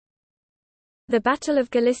The Battle of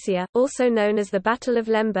Galicia, also known as the Battle of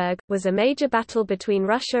Lemberg, was a major battle between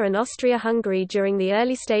Russia and Austria-Hungary during the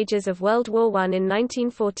early stages of World War I in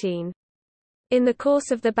 1914. In the course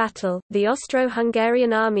of the battle, the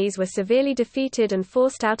Austro-Hungarian armies were severely defeated and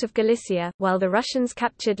forced out of Galicia, while the Russians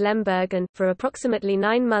captured Lemberg and, for approximately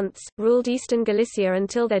 9 months, ruled eastern Galicia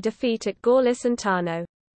until their defeat at Gorlice and Tarnow.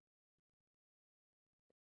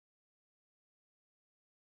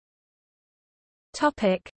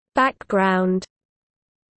 Background.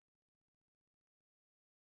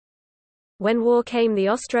 When war came, the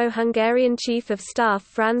Austro-Hungarian Chief of Staff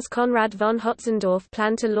Franz Conrad von Hotzendorf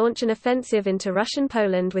planned to launch an offensive into Russian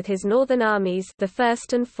Poland with his northern armies, the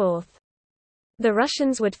 1st and 4th. The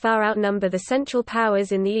Russians would far outnumber the Central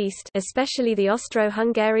Powers in the east, especially the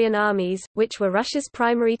Austro-Hungarian armies, which were Russia's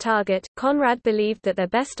primary target. Conrad believed that their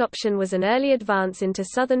best option was an early advance into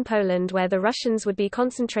southern Poland, where the Russians would be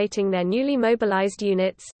concentrating their newly mobilized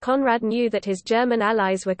units. Conrad knew that his German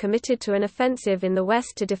allies were committed to an offensive in the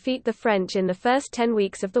west to defeat the French in the first 10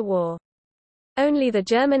 weeks of the war. Only the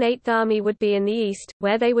German 8th Army would be in the east,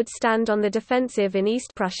 where they would stand on the defensive in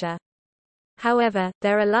East Prussia. However,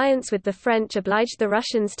 their alliance with the French obliged the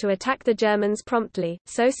Russians to attack the Germans promptly,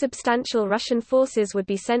 so substantial Russian forces would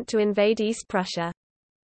be sent to invade East Prussia.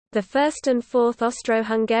 The 1st and 4th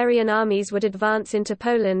Austro-Hungarian armies would advance into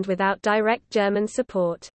Poland without direct German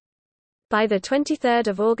support. By 23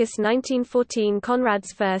 August 1914,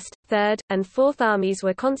 Conrad's 1st, 3rd, and 4th armies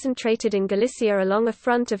were concentrated in Galicia along a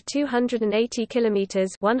front of 280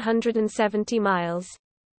 kilometers (170 miles).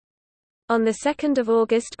 On 2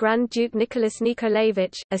 August, Grand Duke Nicholas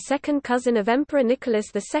Nikolaevich, a second cousin of Emperor Nicholas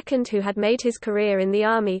II who had made his career in the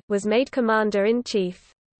army, was made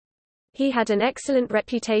commander-in-chief. He had an excellent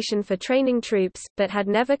reputation for training troops, but had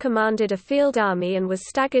never commanded a field army and was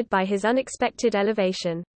staggered by his unexpected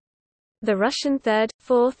elevation. The Russian 3rd,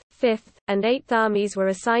 4th, 5th, and 8th armies were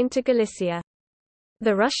assigned to Galicia.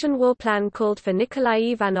 The Russian war plan called for Nikolai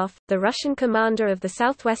Ivanov, the Russian commander of the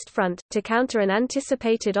Southwest Front, to counter an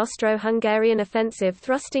anticipated Austro-Hungarian offensive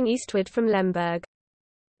thrusting eastward from Lemberg.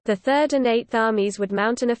 The 3rd and 8th armies would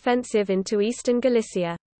mount an offensive into eastern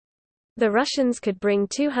Galicia. The Russians could bring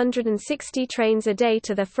 260 trains a day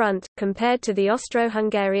to the front, compared to the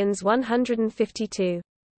Austro-Hungarians' 152.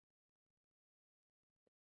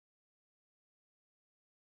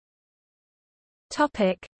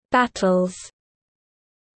 Battles.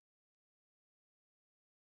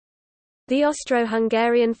 The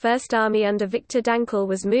Austro-Hungarian First Army under Viktor Dankl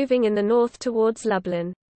was moving in the north towards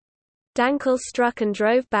Lublin. Dankl struck and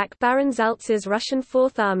drove back Baron Zaltz's Russian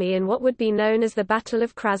Fourth Army in what would be known as the Battle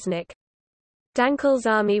of Krasnik. Dankl's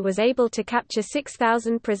army was able to capture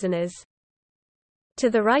 6,000 prisoners. To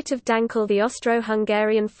the right of Dankl, the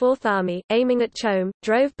Austro-Hungarian Fourth Army, aiming at Chom,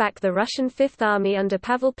 drove back the Russian Fifth Army under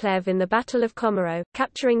Pavel Plev in the Battle of Komarov,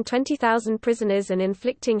 capturing 20,000 prisoners and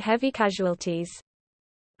inflicting heavy casualties.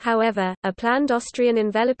 However, a planned Austrian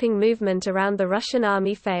enveloping movement around the Russian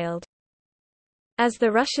army failed. As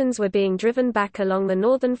the Russians were being driven back along the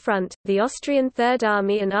northern front, the Austrian Third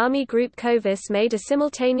Army and Army Group Kovis made a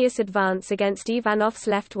simultaneous advance against Ivanov's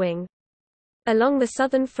left wing. Along the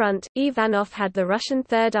southern front, Ivanov had the Russian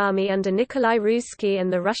Third Army under Nikolai Ruzsky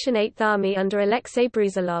and the Russian Eighth Army under Alexei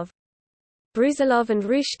Brusilov. Brusilov and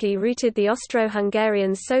Ruzsky routed the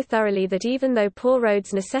Austro-Hungarians so thoroughly that even though poor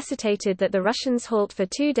roads necessitated that the Russians halt for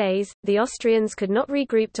 2 days, the Austrians could not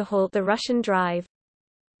regroup to halt the Russian drive.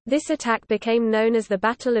 This attack became known as the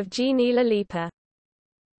Battle of Gnila Lipa.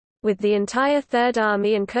 With the entire Third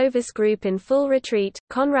Army and Kovis Group in full retreat,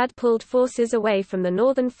 Conrad pulled forces away from the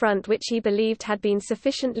northern front which he believed had been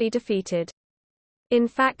sufficiently defeated. In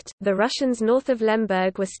fact, the Russians north of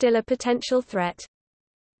Lemberg were still a potential threat.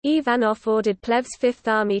 Ivanov ordered Plev's Fifth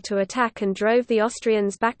Army to attack and drove the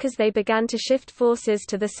Austrians back as they began to shift forces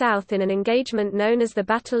to the south in an engagement known as the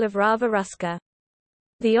Battle of Rava Ruska.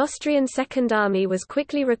 The Austrian Second Army was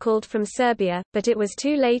quickly recalled from Serbia, but it was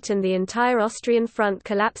too late and the entire Austrian front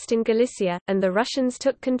collapsed in Galicia, and the Russians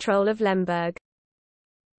took control of Lemberg.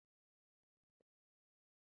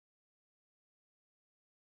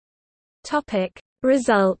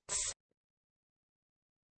 Results.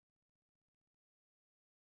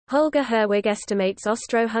 Holger Herwig estimates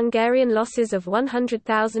Austro-Hungarian losses of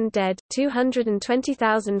 100,000 dead,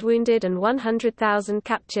 220,000 wounded and 100,000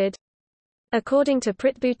 captured. According to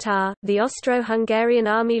Prit-Butar, the Austro-Hungarian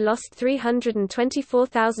army lost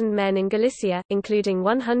 324,000 men in Galicia, including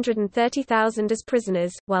 130,000 as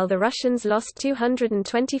prisoners, while the Russians lost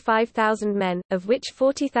 225,000 men, of which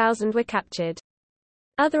 40,000 were captured.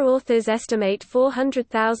 Other authors estimate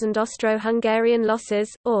 400,000 Austro-Hungarian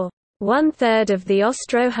losses, or one-third of the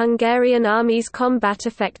Austro-Hungarian army's combat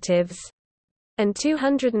effectives. and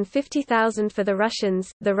 250,000 for the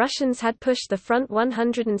Russians. The Russians had pushed the front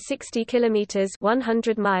 160 kilometers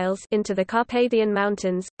 (100 miles) into the Carpathian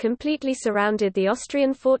Mountains, completely surrounded the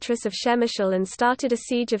Austrian fortress of Przemyśl and started a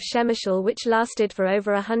siege of Przemyśl which lasted for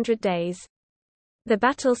over 100 days. The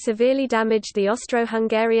battle severely damaged the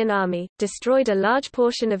Austro-Hungarian army, destroyed a large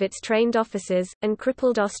portion of its trained officers, and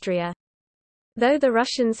crippled Austria. Though the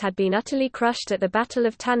Russians had been utterly crushed at the Battle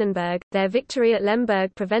of Tannenberg, their victory at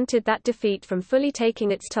Lemberg prevented that defeat from fully taking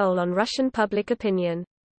its toll on Russian public opinion.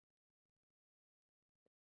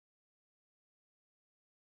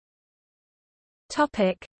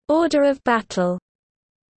 Order of battle.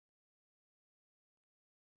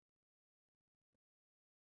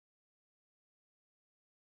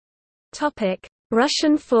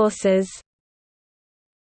 Russian forces.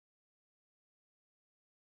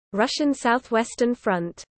 Russian Southwestern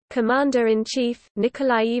Front. Commander-in-Chief,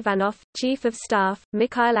 Nikolai Ivanov. Chief of Staff,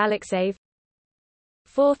 Mikhail Alexeyev.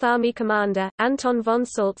 Fourth Army Commander, Anton von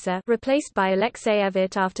Salza, replaced by Alexei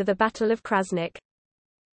Evert after the Battle of Krasnik.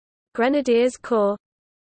 Grenadiers Corps.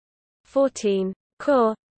 14.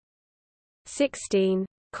 Corps. 16.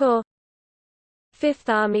 Corps. Fifth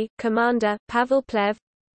Army, Commander, Pavel Plev.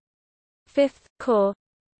 5th Corps.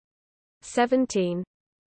 17.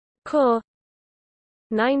 Corps.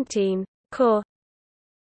 19. Corps.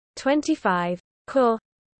 25. Corps.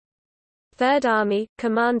 Third Army,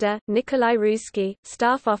 Commander, Nikolai Ruski.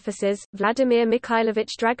 Staff Officers, Vladimir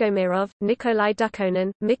Mikhailovich Dragomirov, Nikolai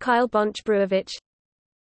Dukhonin, Mikhail Bonch-Bruevich.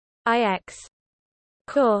 IX.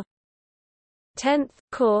 Corps. 10th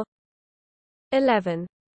Corps. 11.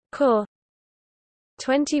 Corps.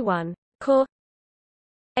 21. Corps.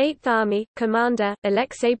 8th Army, Commander,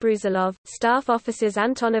 Alexei Brusilov. Staff Officers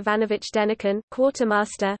Anton Ivanovich Denikin,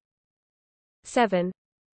 Quartermaster. 7.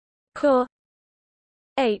 Corps.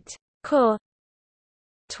 8. Corps.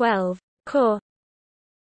 12. Corps.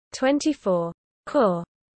 24. Corps.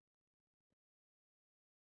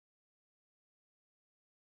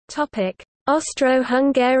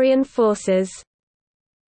 Austro-Hungarian forces.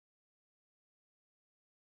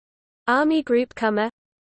 Army Group Kummer.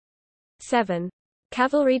 7.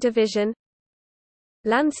 Cavalry Division.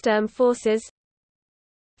 Landsturm Forces.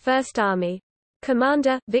 1st Army.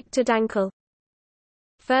 Commander, Viktor Dankel.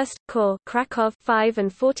 1st Corps, Kraków 5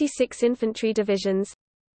 and 46 Infantry Divisions.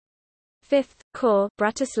 5th Corps,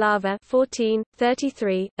 Bratislava 14,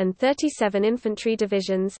 33, and 37 Infantry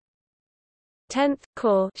Divisions. 10th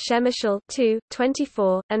Corps, Przemyśl 2,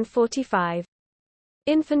 24, and 45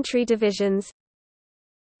 Infantry Divisions.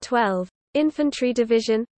 12. Infantry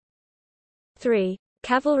Division. 3.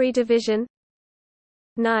 Cavalry Division.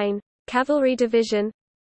 9. Cavalry Division.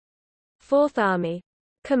 4th Army.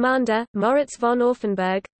 Commander, Moritz von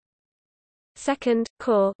Orfenberg. 2nd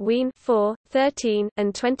Corps, Wien 4, 13,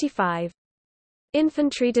 and 25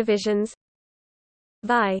 Infantry Divisions.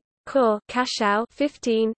 Vi. Corps, Kaschau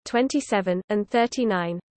 15, 27, and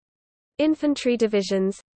 39 Infantry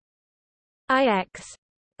Divisions. IX.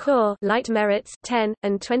 Corps, Leitmeritz 10,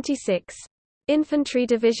 and 26 Infantry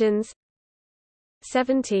Divisions.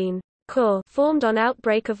 17. Corps, formed on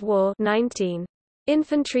outbreak of war 19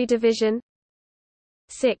 Infantry Division.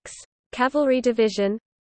 6. Cavalry Division.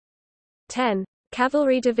 10.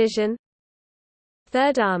 Cavalry Division.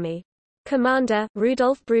 3rd Army. Commander,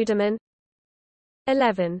 Rudolf Brudermann.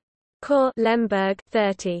 11. Corps, Lemberg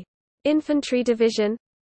 30 Infantry Division.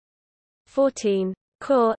 14.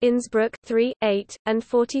 Corps, Innsbruck 3, 8, and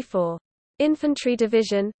 44 Infantry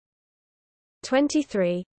Division.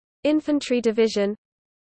 23. Infantry Division.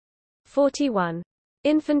 41.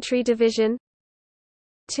 Infantry Division.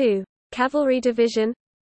 2. Cavalry Division.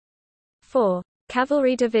 4.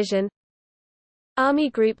 Cavalry Division.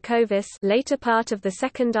 Army Group Kovis, later part of the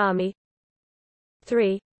 2nd Army.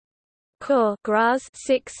 3. Corps, Graz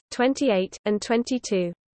 6, 28, and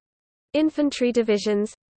 22 Infantry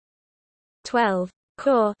Divisions. 12.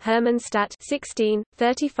 Corps, Hermannstadt 16,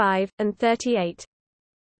 35, and 38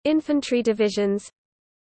 Infantry Divisions.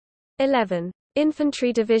 11.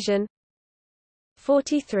 Infantry Division.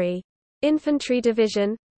 43. Infantry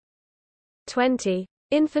Division. 20.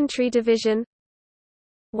 Infantry Division.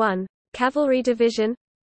 1. Cavalry Division.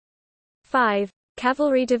 5.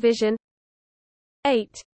 Cavalry Division.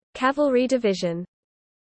 8. Cavalry Division.